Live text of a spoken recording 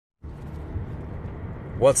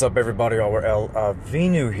What's up, everybody? Over El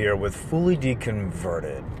Avinu here with Fully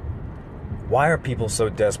Deconverted. Why are people so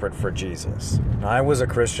desperate for Jesus? Now, I was a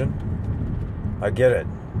Christian. I get it.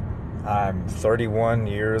 I'm 31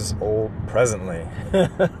 years old presently.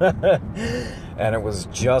 And it was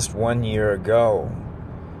just 1 year ago,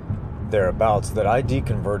 thereabouts, that I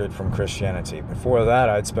deconverted from Christianity. Before that,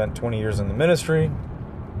 I'd spent 20 years in the ministry,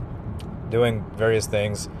 doing various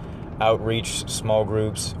things, outreach, small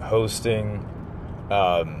groups, hosting,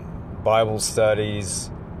 Bible studies,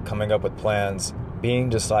 coming up with plans, being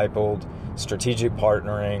discipled, strategic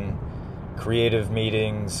partnering, creative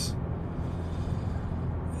meetings,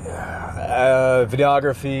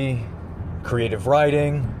 videography, creative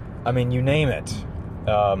writing, I mean, you name it,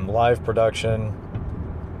 live production,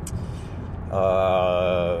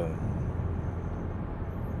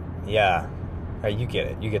 you get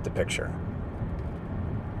it, you get the picture.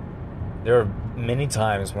 There are many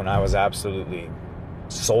times when I was absolutely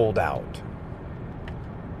sold out.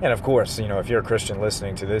 And of course, if you're a Christian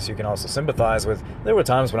listening to this, you can also sympathize with, there were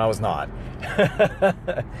times when I was not.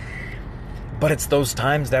 But it's those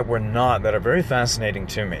times that we're not that are very fascinating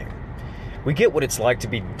to me. We get what it's like to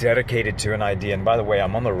be dedicated to an idea. And by the way,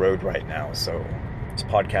 I'm on the road right now, so this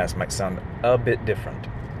podcast might sound a bit different.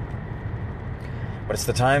 But it's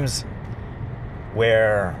the times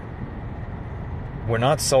where we're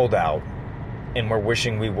not sold out and we're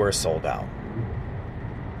wishing we were sold out.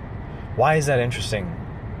 Why is that interesting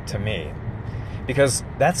to me? Because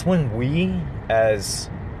that's when we, as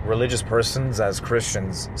religious persons, as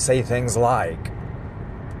Christians, say things like,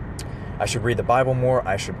 I should read the Bible more,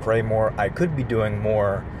 I should pray more, I could be doing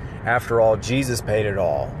more. After all, Jesus paid it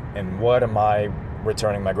all. And what am I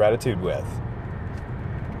returning my gratitude with?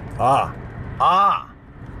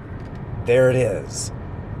 There it is.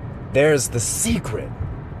 There's the secret.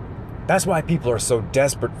 That's why people are so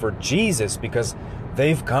desperate for Jesus, because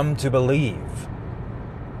they've come to believe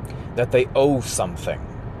that they owe something.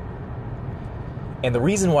 And the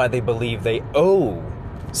reason why they believe they owe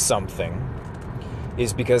something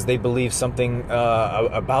is because they believe something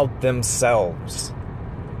about themselves,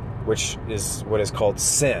 which is what is called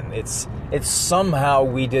sin. It's somehow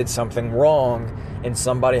we did something wrong and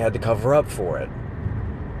somebody had to cover up for it.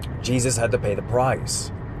 Jesus had to pay the price.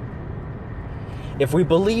 If we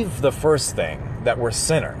believe the first thing, that we're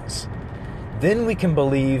sinners, then we can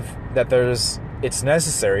believe that it's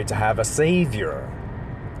necessary to have a Savior,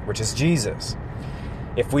 which is Jesus.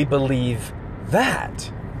 If we believe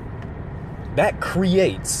that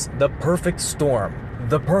creates the perfect storm,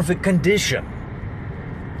 the perfect condition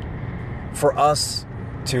for us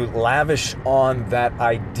to lavish on that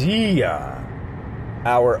idea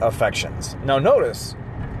our affections. Now notice,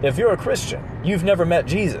 if you're a Christian, you've never met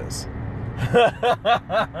Jesus.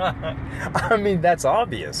 I mean, that's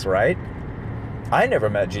obvious, right? I never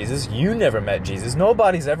met Jesus. You never met Jesus.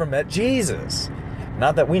 Nobody's ever met Jesus.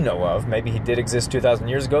 Not that we know of. Maybe he did exist 2,000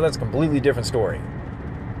 years ago. That's a completely different story.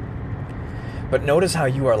 But notice how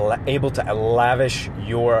you are able to lavish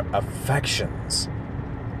your affections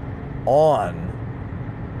on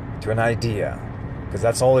to an idea. Because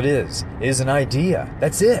that's all it is an idea.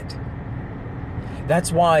 That's it.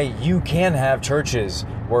 That's why you can have churches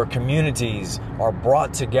where communities are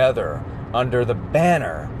brought together under the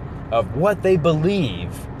banner of what they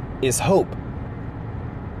believe is hope.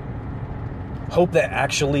 Hope that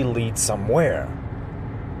actually leads somewhere.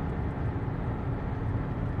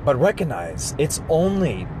 But recognize, it's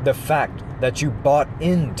only the fact that you bought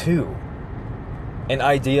into an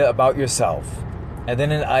idea about yourself, and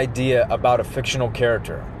then an idea about a fictional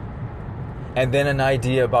character, and then an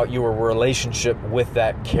idea about your relationship with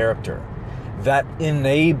that character, that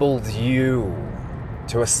enabled you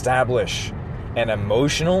to establish an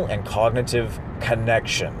emotional and cognitive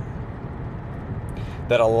connection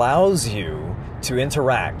that allows you to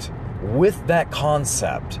interact with that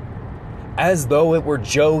concept as though it were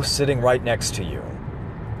Joe sitting right next to you.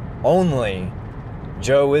 Only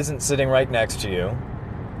Joe isn't sitting right next to you,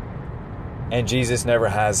 and Jesus never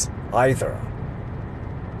has either.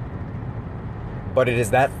 But it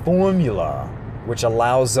is that formula which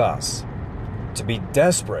allows us to be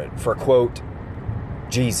desperate for, quote,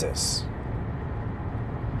 Jesus.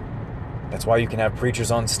 That's why you can have preachers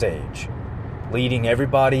on stage leading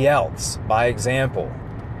everybody else by example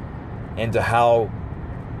into how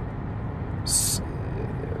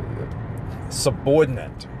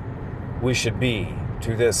subordinate we should be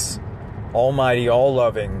to this almighty,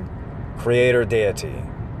 all-loving creator deity.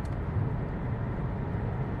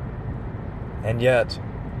 And yet,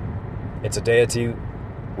 it's a deity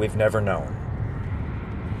we've never known,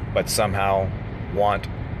 but somehow want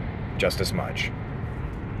just as much.